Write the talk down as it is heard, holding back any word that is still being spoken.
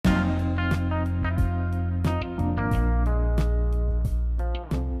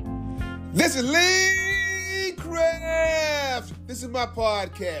This is Lee Craft. This is my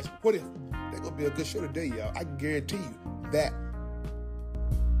podcast. What if? That's going to be a good show today, y'all. I can guarantee you that.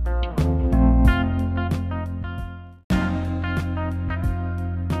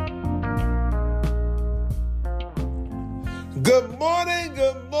 Good morning,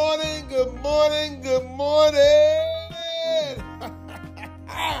 good morning, good morning, good morning.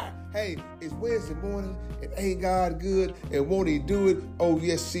 Hey, it's Wednesday morning, and ain't God good, and won't he do it? Oh,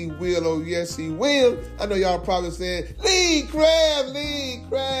 yes, he will. Oh, yes, he will. I know y'all probably saying, Lee Craft, Lee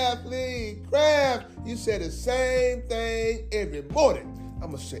Craft, Lee Craft. You said the same thing every morning.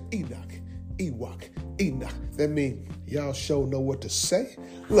 I'm going to say Enoch, Ewok, Enoch. That means y'all sure know what to say.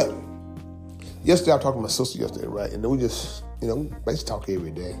 Look, yesterday I was talking to my sister yesterday, right? And we just, we just talk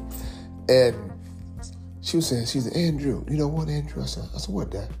every day. And she said, Andrew, you know what, Andrew? I said,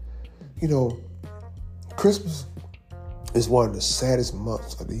 what, Dad? Christmas is one of the saddest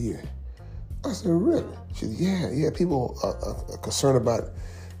months of the year. I said, really? She said, yeah. People are concerned about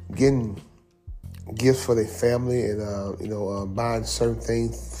getting gifts for their family and, buying certain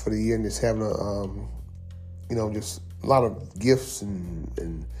things for the year and just having just a lot of gifts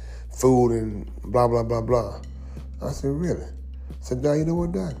and food and blah, blah, blah, blah. I said, really? I said, Dad, you know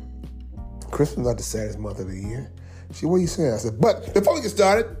what, Dad? Christmas is not the saddest month of the year. She said, what are you saying? I said, but before we get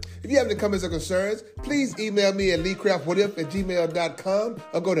started, if you have any comments or concerns, please email me at leecraftwhatif@gmail.com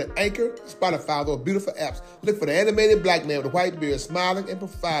or go to Anchor, Spotify, those beautiful apps. Look for the animated black man with a white beard smiling and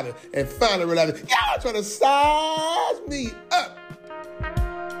providing. And finally realizing, y'all trying to size me up.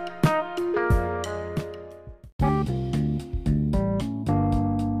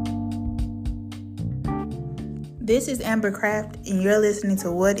 This is Amber Craft, and you're listening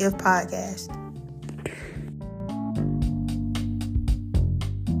to What If Podcast.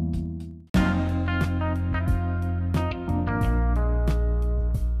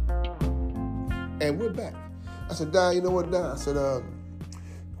 And we're back. I said, Di, you know what, Di? I said,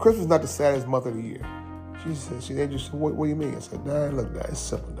 Christmas is not the saddest month of the year. She said, what do you mean? I said, Di, look, Di, it's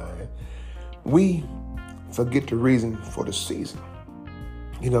simple, Di. We forget the reason for the season,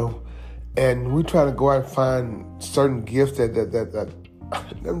 and we try to go out and find certain gifts that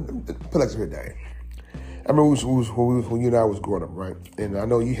put like this here, Di. I remember when you and I was growing up, right? And I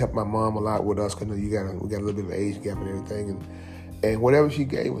know you helped my mom a lot with us because we got a little bit of age gap and everything, and whatever she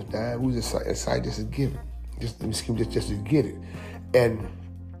gave us, Di, we was excited just to give it, just to get it. And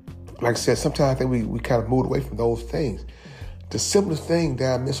like I said, sometimes I think we kind of moved away from those things. The simplest thing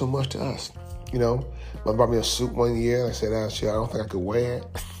that meant so much to us, Mom brought me a suit one year. I said, I don't think I could wear it.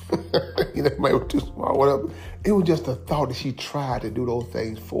 It might be too small, whatever. It was just the thought that she tried to do those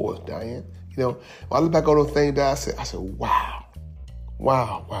things for us, Diane. When I look back on those things, Diane, I said, wow,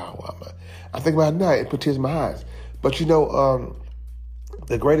 man. I think about it now, it put tears in my eyes. But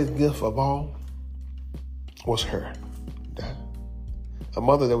the greatest gift of all was her, Diane. A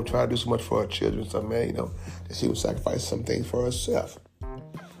mother that would try to do so much for her children, some man, that she would sacrifice some things for herself.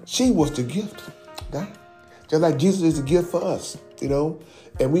 She was the gift, Diane. Just like Jesus is the gift for us,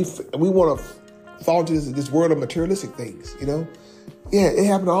 and we want to fall into this world of materialistic things, Yeah, it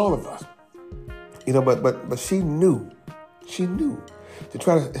happened to all of us, but she knew to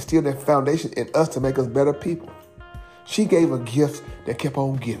try to instill that foundation in us to make us better people. She gave a gift that kept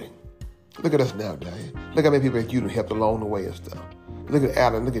on giving. Look at us now, Diane. Look how many people that you helped along the way and stuff. Look at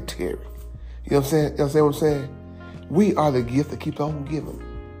Alan, look at Terry. You know what I'm saying? You understand what I'm saying? We are the gift that keeps on giving,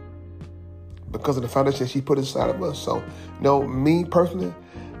 because of the foundation she put inside of us. So, me personally,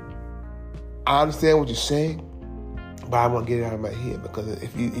 I understand what you're saying, but I want to get it out of my head, because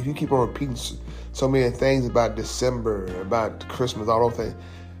if you keep on repeating so many things about December, about Christmas, all those things,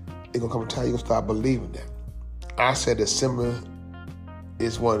 it's going to come a time you're going to start believing that. I said December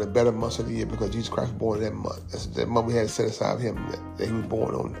is one of the better months of the year because Jesus Christ was born in that month. That's that month we had to set aside him, that he was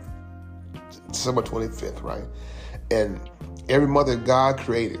born on December 25th, right? And every month that God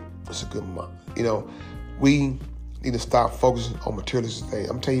created, it's a good month. We need to stop focusing on materialistic things.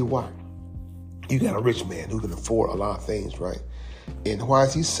 I'm telling you why. You got a rich man who can afford a lot of things, right? And why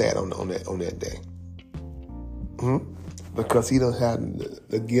is he sad on that day? Because he doesn't have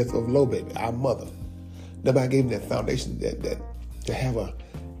the gift of low baby, our mother. Nobody gave him that foundation that to have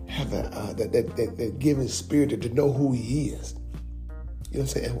that giving spirit to know who he is. You know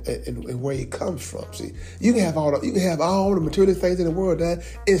what I'm saying? And where he comes from. See, you can have all the material things in the world, Dad,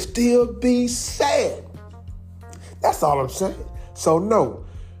 and still be sad. That's all I'm saying. So no,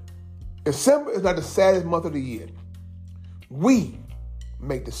 December is not the saddest month of the year. We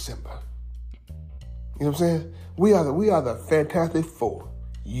make December. You know what I'm saying? We are the Fantastic Four.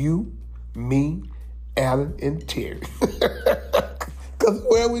 You, me, Alan, and Terry. Because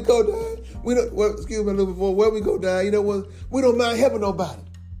where we go, Dad, We don't, well, excuse me a little before, where we go down, you know what? We don't mind helping nobody.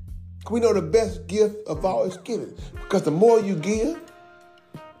 We know the best gift of all is giving. Because the more you give,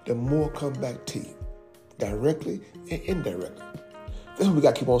 the more come back to you. Directly and indirectly. That's what we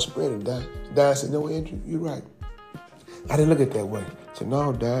got to keep on spreading, Don. Don said, no, Andrew, you're right. I didn't look at it that way. I said,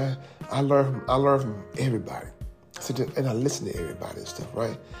 no, Don, I learned from everybody. And I listen to everybody and stuff,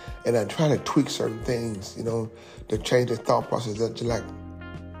 right? And I try to tweak certain things, you know, to change the thought process. That you like,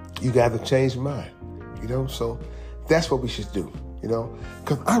 you got to change mine, you know? So that's what we should do, you know?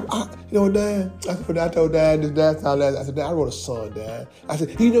 Because you know, Dad, I told Dad this time last, I said, Dad, I wrote a song, Dad. I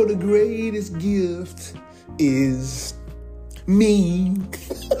said, you know, the greatest gift is me.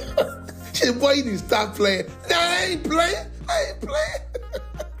 She said, boy, you need to stop playing. Nah, I ain't playing.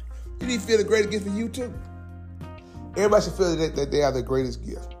 You need to feel the greatest gift for you, too. Everybody should feel that they are the greatest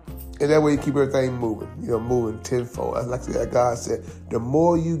gift. And that way you keep everything moving, you know, moving tenfold. Like God said, the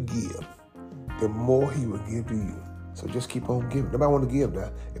more you give, the more he will give to you. So just keep on giving. Nobody want to give now.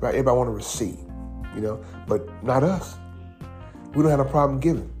 Everybody want to receive, you know, but not us. We don't have a problem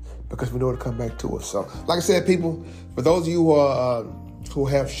giving because we know it'll come back to us. So, like I said, people, for those of you who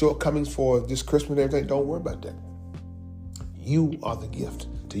have shortcomings for this Christmas and everything, don't worry about that. You are the gift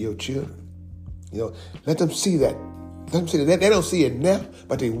to your children. You know, let them see that. Let them see that. They don't see it now,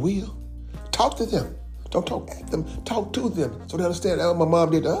 but they will. Talk to them. Don't talk at them. Talk to them so they understand what my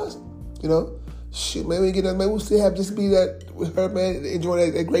mom did to us. You know, shit, maybe we'll still have just be that with her, man,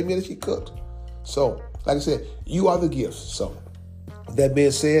 enjoy that great meal that she cooked. So, like I said, you are the gift. So, with that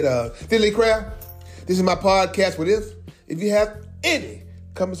being said, Lee Craft, this is my podcast. What if? If you have any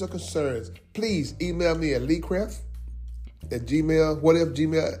comments or concerns, please email me at leecraft@gmail. What if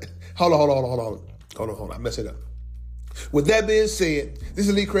Gmail? Hold on. I messed it up. With that being said, this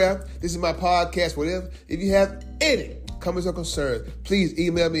is Lee Craft. This is my podcast. What if you have any comments or concerns, please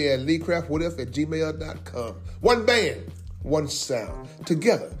email me at leecraftwhatif@gmail.com. One band, one sound.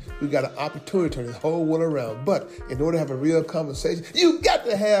 Together, we got an opportunity to turn this whole world around. But in order to have a real conversation, you got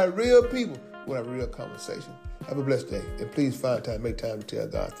to have real people who have a real conversation. Have a blessed day. And please make time to tell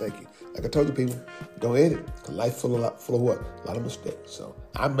God thank you. Like I told you, people, don't edit. Life full of what? A lot of mistakes. So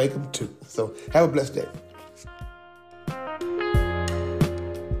I make them too. So have a blessed day.